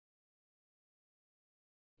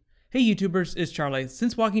Hey YouTubers, it's Charlie.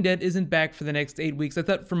 Since Walking Dead isn't back for the next 8 weeks, I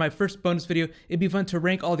thought for my first bonus video, it'd be fun to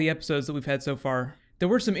rank all the episodes that we've had so far. There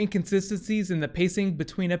were some inconsistencies in the pacing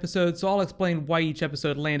between episodes, so I'll explain why each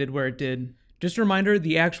episode landed where it did. Just a reminder,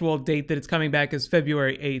 the actual date that it's coming back is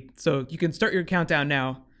February 8th, so you can start your countdown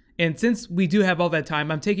now. And since we do have all that time,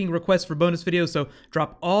 I'm taking requests for bonus videos, so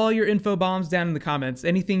drop all your info bombs down in the comments,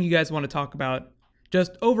 anything you guys want to talk about.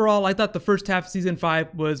 Just overall, I thought the first half of Season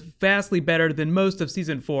 5 was vastly better than most of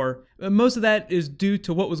Season 4. Most of that is due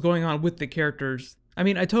to what was going on with the characters. I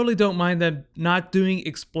mean, I totally don't mind them not doing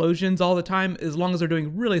explosions all the time as long as they're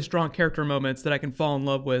doing really strong character moments that I can fall in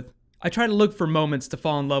love with. I try to look for moments to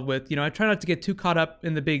fall in love with, I try not to get too caught up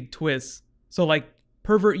in the big twists. So like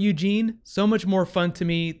Pervert Eugene, so much more fun to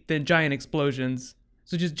me than giant explosions.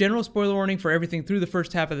 So just general spoiler warning for everything through the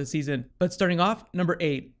first half of the season. But starting off, number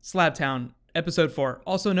 8, Slabtown. Episode 4,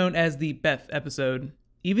 also known as the Beth episode.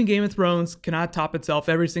 Even Game of Thrones cannot top itself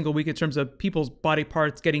every single week in terms of people's body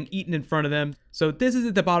parts getting eaten in front of them, so this is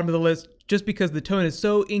at the bottom of the list just because the tone is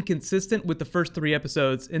so inconsistent with the first 3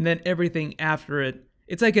 episodes and then everything after it.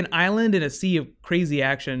 It's like an island in a sea of crazy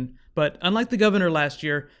action, but unlike The Governor last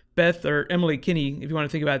year, Beth, or Emily Kinney if you want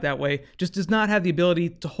to think about it that way, just does not have the ability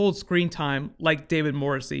to hold screen time like David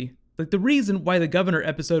Morrissey. Like, the reason why the Governor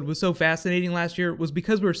episode was so fascinating last year was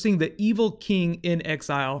because we were seeing the evil king in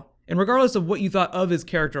exile. And regardless of what you thought of his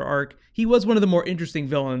character arc, he was one of the more interesting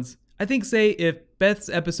villains. I think, say, if Beth's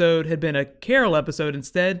episode had been a Carol episode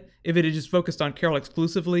instead, if it had just focused on Carol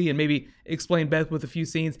exclusively and maybe explained Beth with a few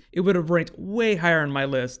scenes, it would have ranked way higher on my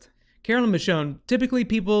list. Carol and Michonne, typically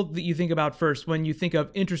people that you think about first when you think of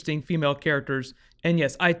interesting female characters. And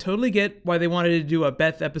yes, I totally get why they wanted to do a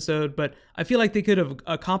Beth episode, but I feel like they could have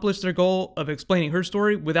accomplished their goal of explaining her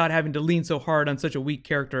story without having to lean so hard on such a weak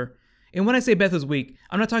character. And when I say Beth is weak,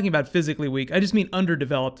 I'm not talking about physically weak, I just mean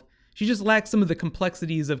underdeveloped. She just lacks some of the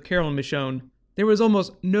complexities of Carol and Michonne. There was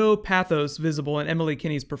almost no pathos visible in Emily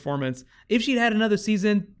Kinney's performance. If she'd had another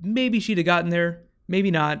season, maybe she'd have gotten there, maybe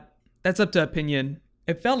not. That's up to opinion.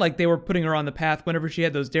 It felt like they were putting her on the path whenever she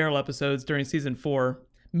had those Daryl episodes during Season 4.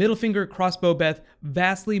 Middle Finger Crossbow Beth,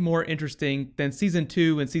 vastly more interesting than Season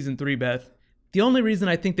 2 and Season 3 Beth. The only reason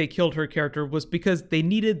I think they killed her character was because they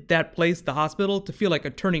needed that place, the hospital, to feel like a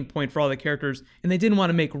turning point for all the characters, and they didn't want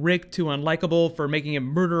to make Rick too unlikable for making him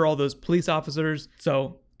murder all those police officers.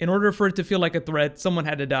 So, in order for it to feel like a threat, someone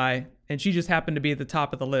had to die, and she just happened to be at the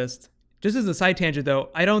top of the list. Just as a side tangent though,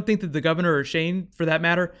 I don't think that the Governor or Shane, for that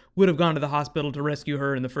matter, would have gone to the hospital to rescue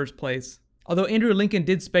her in the first place. Although Andrew Lincoln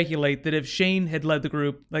did speculate that if Shane had led the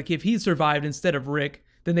group, like if he survived instead of Rick,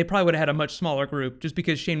 then they probably would have had a much smaller group, just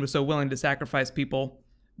because Shane was so willing to sacrifice people.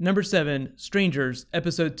 Number 7, Strangers,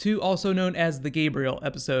 episode 2, also known as the Gabriel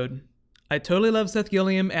episode. I totally love Seth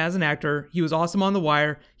Gilliam as an actor. He was awesome on The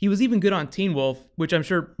Wire. He was even good on Teen Wolf, which I'm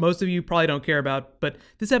sure most of you probably don't care about, but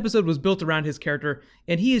this episode was built around his character,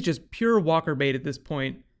 and he is just pure Walker bait at this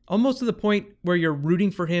point. Almost to the point where you're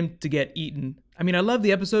rooting for him to get eaten. I mean, I love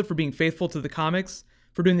the episode for being faithful to the comics,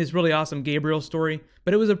 for doing this really awesome Gabriel story,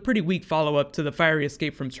 but it was a pretty weak follow-up to the fiery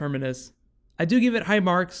escape from Terminus. I do give it high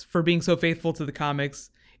marks for being so faithful to the comics.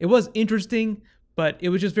 It was interesting, but it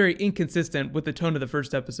was just very inconsistent with the tone of the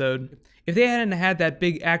first episode. If they hadn't had that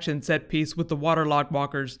big action set piece with the waterlogged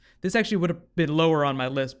walkers, this actually would have been lower on my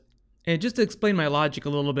list. And just to explain my logic a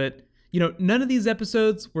little bit, none of these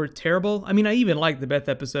episodes were terrible. I mean, I even liked the Beth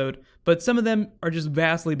episode, but some of them are just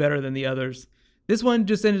vastly better than the others. This one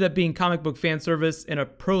just ended up being comic book fan service and a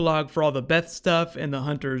prologue for all the Beth stuff and the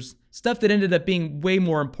Hunters. Stuff that ended up being way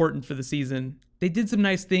more important for the season. They did some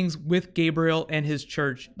nice things with Gabriel and his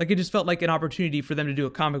church. Like, it just felt like an opportunity for them to do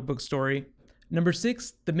a comic book story. Number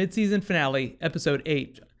 6, the mid-season finale, episode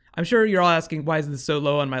 8. I'm sure you're all asking, why is this so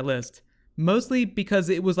low on my list? Mostly because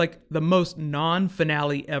it was like the most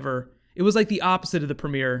non-finale ever. It was like the opposite of the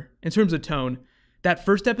premiere, in terms of tone. That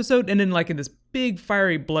first episode ended like in this big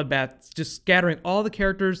fiery bloodbath, just scattering all the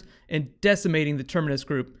characters and decimating the Terminus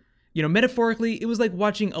group. Metaphorically, it was like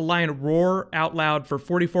watching a lion roar out loud for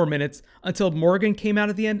 44 minutes until Morgan came out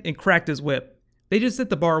at the end and cracked his whip. They just set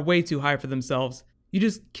the bar way too high for themselves. You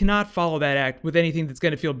just cannot follow that act with anything that's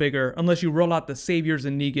going to feel bigger unless you roll out the Saviors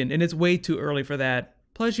and Negan, and it's way too early for that.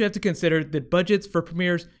 Plus, you have to consider that budgets for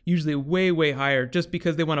premieres usually way higher just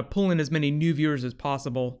because they want to pull in as many new viewers as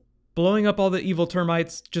possible. Blowing up all the evil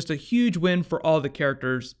termites, just a huge win for all the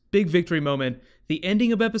characters. Big victory moment. The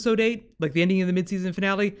ending of episode 8, like the ending of the mid-season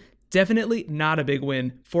finale, definitely not a big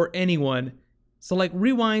win for anyone. So like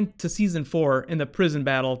rewind to season 4 in the prison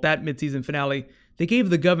battle, that mid-season finale, they gave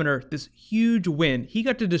the Governor this huge win. He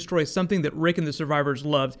got to destroy something that Rick and the survivors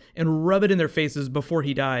loved and rub it in their faces before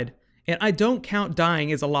he died. And I don't count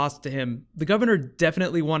dying as a loss to him. The governor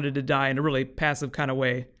definitely wanted to die in a really passive kind of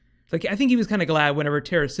way. Like, I think he was kind of glad whenever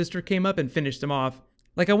Tara's sister came up and finished him off.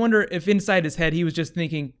 Like, I wonder if inside his head he was just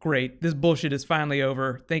thinking, great, this bullshit is finally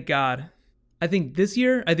over, thank God. I think this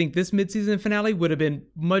mid-season finale would have been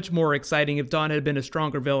much more exciting if Dawn had been a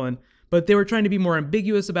stronger villain, but they were trying to be more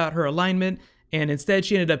ambiguous about her alignment, and instead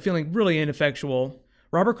she ended up feeling really ineffectual.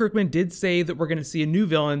 Robert Kirkman did say that we're going to see a new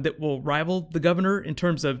villain that will rival the governor in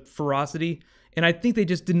terms of ferocity, and I think they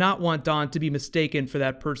just did not want Dawn to be mistaken for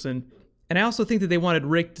that person. And I also think that they wanted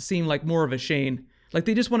Rick to seem like more of a Shane. Like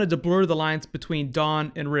they just wanted to blur the lines between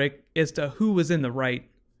Dawn and Rick as to who was in the right.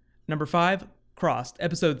 Number 5, Crossed,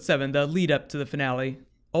 episode 7, the lead up to the finale.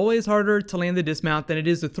 Always harder to land the dismount than it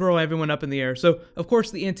is to throw everyone up in the air, so of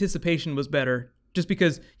course the anticipation was better, just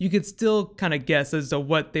because you could still kind of guess as to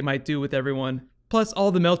what they might do with everyone. Plus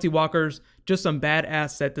all the melty walkers, just some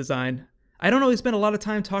badass set design. I don't always spend a lot of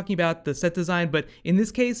time talking about the set design, but in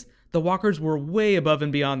this case, the walkers were way above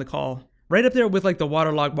and beyond the call. Right up there with like the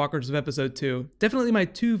waterlogged walkers of episode 2. Definitely my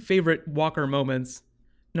 2 favorite walker moments.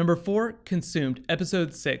 Number 4, Consumed,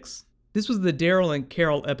 episode 6. This was the Daryl and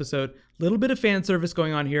Carol episode. Little bit of fan service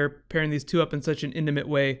going on here, pairing these two up in such an intimate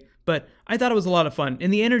way, but I thought it was a lot of fun,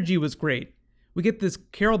 and the energy was great. We get this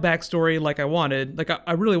Carol backstory like I wanted, like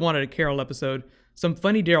I really wanted a Carol episode. Some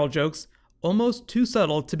funny Daryl jokes, almost too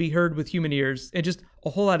subtle to be heard with human ears, and just a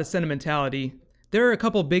whole lot of sentimentality. There are a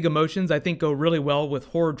couple big emotions I think go really well with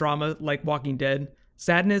horror drama like Walking Dead.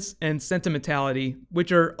 Sadness and sentimentality,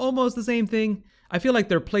 which are almost the same thing. I feel like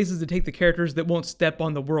they're places to take the characters that won't step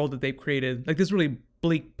on the world that they've created, like this really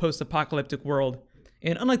bleak post-apocalyptic world.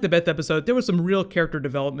 And unlike the Beth episode, there was some real character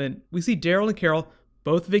development. We see Daryl and Carol,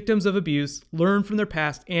 both victims of abuse, learn from their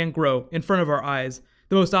past and grow in front of our eyes.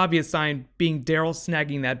 The most obvious sign being Daryl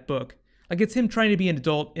snagging that book. Like it's him trying to be an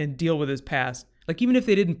adult and deal with his past. Like even if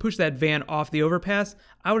they didn't push that van off the overpass,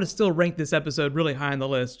 I would have still ranked this episode really high on the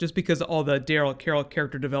list just because of all the Daryl-Carol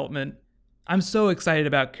character development. I'm so excited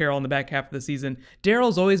about Carol in the back half of the season.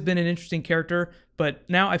 Daryl's always been an interesting character, but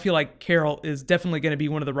now I feel like Carol is definitely going to be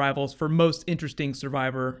one of the rivals for most interesting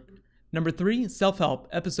survivor. Number 3, Self-Help,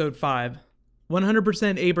 episode 5.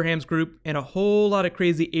 100% Abraham's group and a whole lot of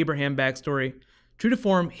crazy Abraham backstory. True to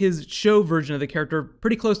form, his show version of the character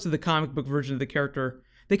pretty close to the comic book version of the character.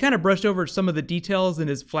 They kind of brushed over some of the details in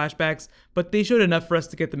his flashbacks, but they showed enough for us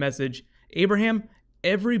to get the message. Abraham,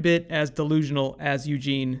 every bit as delusional as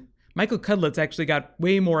Eugene. Michael Cudlitz actually got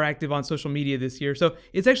way more active on social media this year, so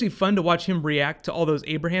it's actually fun to watch him react to all those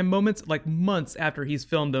Abraham moments like months after he's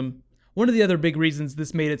filmed them. One of the other big reasons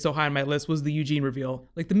this made it so high on my list was the Eugene reveal.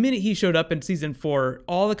 Like the minute he showed up in season 4,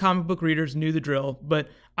 all the comic book readers knew the drill, but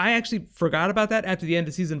I actually forgot about that after the end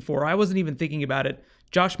of season 4. I wasn't even thinking about it.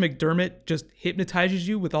 Josh McDermott just hypnotizes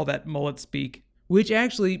you with all that mullet speak, which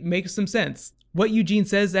actually makes some sense. What Eugene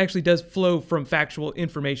says actually does flow from factual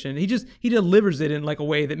information. He delivers it in like a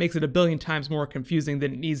way that makes it a billion times more confusing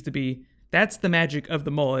than it needs to be. That's the magic of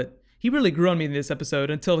the mullet. He really grew on me in this episode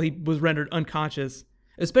until he was rendered unconscious.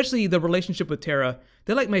 Especially the relationship with Tara.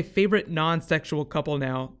 They're like my favorite non-sexual couple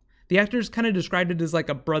now. The actors kind of described it as like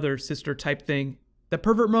a brother-sister type thing. The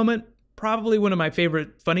pervert moment, probably one of my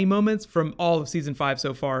favorite funny moments from all of season 5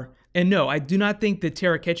 so far. And no, I do not think that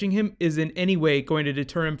Tara catching him is in any way going to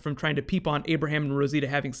deter him from trying to peep on Abraham and Rosita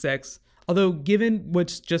having sex. Although, given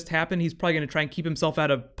what's just happened, he's probably going to try and keep himself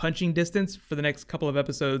out of punching distance for the next couple of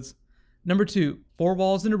episodes. Number 2, Four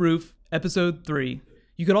Walls and a Roof, episode 3.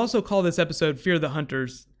 You could also call this episode Fear the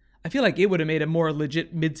Hunters. I feel like it would have made a more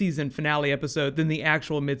legit mid-season finale episode than the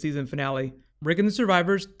actual mid-season finale. Rick and the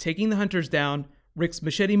survivors taking the hunters down, Rick's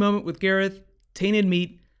machete moment with Gareth, tainted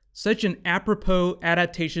meat, such an apropos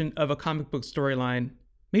adaptation of a comic book storyline.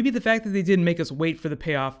 Maybe the fact that they didn't make us wait for the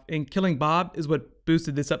payoff in killing Bob is what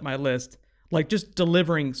boosted this up my list. Like just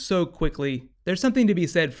delivering so quickly. There's something to be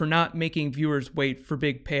said for not making viewers wait for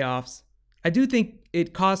big payoffs. I do think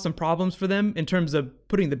it caused some problems for them in terms of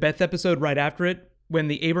putting the Beth episode right after it, when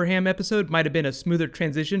the Abraham episode might have been a smoother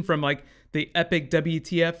transition from like the epic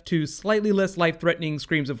WTF to slightly less life-threatening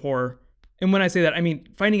screams of horror. And when I say that, I mean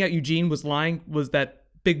finding out Eugene was lying was that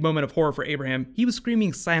big moment of horror for Abraham. He was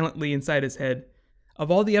screaming silently inside his head. Of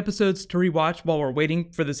all the episodes to rewatch while we're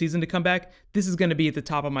waiting for the season to come back, this is going to be at the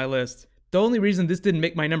top of my list. The only reason this didn't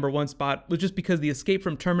make my number 1 spot was just because the escape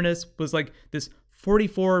from Terminus was like this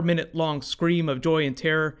 44-minute long scream of joy and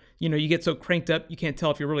terror. You know, you get so cranked up, you can't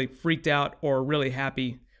tell if you're really freaked out or really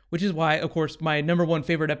happy. Which is why, of course, my number 1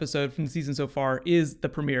 favorite episode from the season so far is the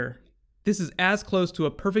premiere. This is as close to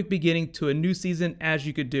a perfect beginning to a new season as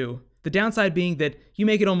you could do. The downside being that you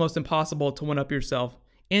make it almost impossible to one-up yourself,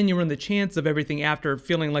 and you run the chance of everything after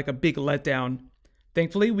feeling like a big letdown.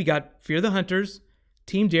 Thankfully, we got Fear the Hunters,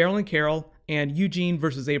 Team Daryl and Carol, and Eugene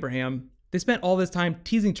versus Abraham. They spent all this time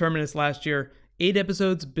teasing Terminus last year, 8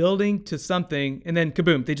 episodes building to something, and then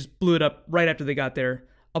kaboom, they just blew it up right after they got there.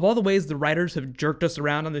 Of all the ways the writers have jerked us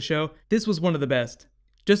around on the show, this was one of the best.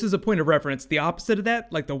 Just as a point of reference, the opposite of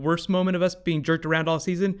that, like the worst moment of us being jerked around all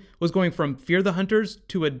season, was going from Fear the Hunters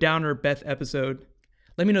to a downer Beth episode.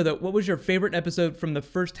 Let me know though, what was your favorite episode from the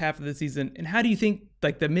first half of the season, and how do you think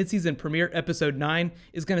like the mid-season premiere episode 9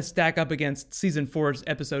 is going to stack up against season 4's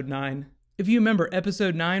episode 9? If you remember,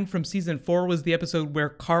 episode 9 from season 4 was the episode where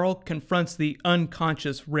Carl confronts the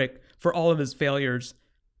unconscious Rick for all of his failures.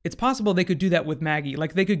 It's possible they could do that with Maggie,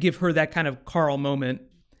 like they could give her that kind of Carl moment.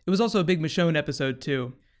 It was also a big Michonne episode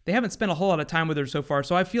too. They haven't spent a whole lot of time with her so far,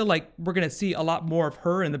 so I feel like we're going to see a lot more of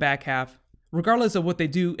her in the back half. Regardless of what they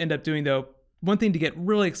do end up doing though, one thing to get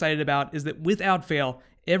really excited about is that without fail,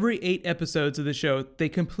 every 8 episodes of the show, they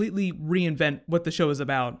completely reinvent what the show is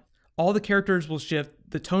about. All the characters will shift,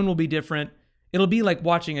 the tone will be different. It'll be like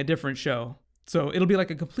watching a different show. So it'll be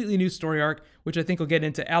like a completely new story arc, which I think will get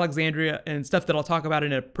into Alexandria and stuff that I'll talk about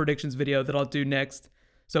in a predictions video that I'll do next.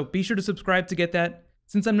 So be sure to subscribe to get that.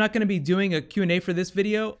 Since I'm not going to be doing a Q&A for this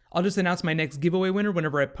video, I'll just announce my next giveaway winner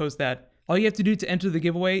whenever I post that. All you have to do to enter the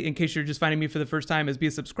giveaway, in case you're just finding me for the first time, is be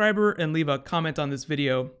a subscriber and leave a comment on this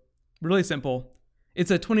video. Really simple.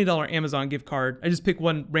 It's a $20 Amazon gift card. I just pick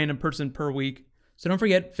one random person per week. So don't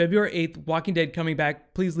forget, February 8th, Walking Dead coming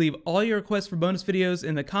back. Please leave all your requests for bonus videos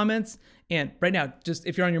in the comments. And right now, just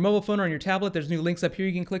if you're on your mobile phone or on your tablet, there's new links up here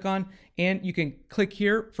you can click on. And you can click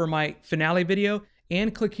here for my finale video.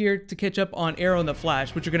 And click here to catch up on Arrow and The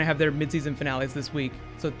Flash, which are going to have their mid-season finales this week.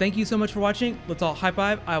 So thank you so much for watching. Let's all high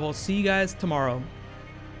five. I will see you guys tomorrow.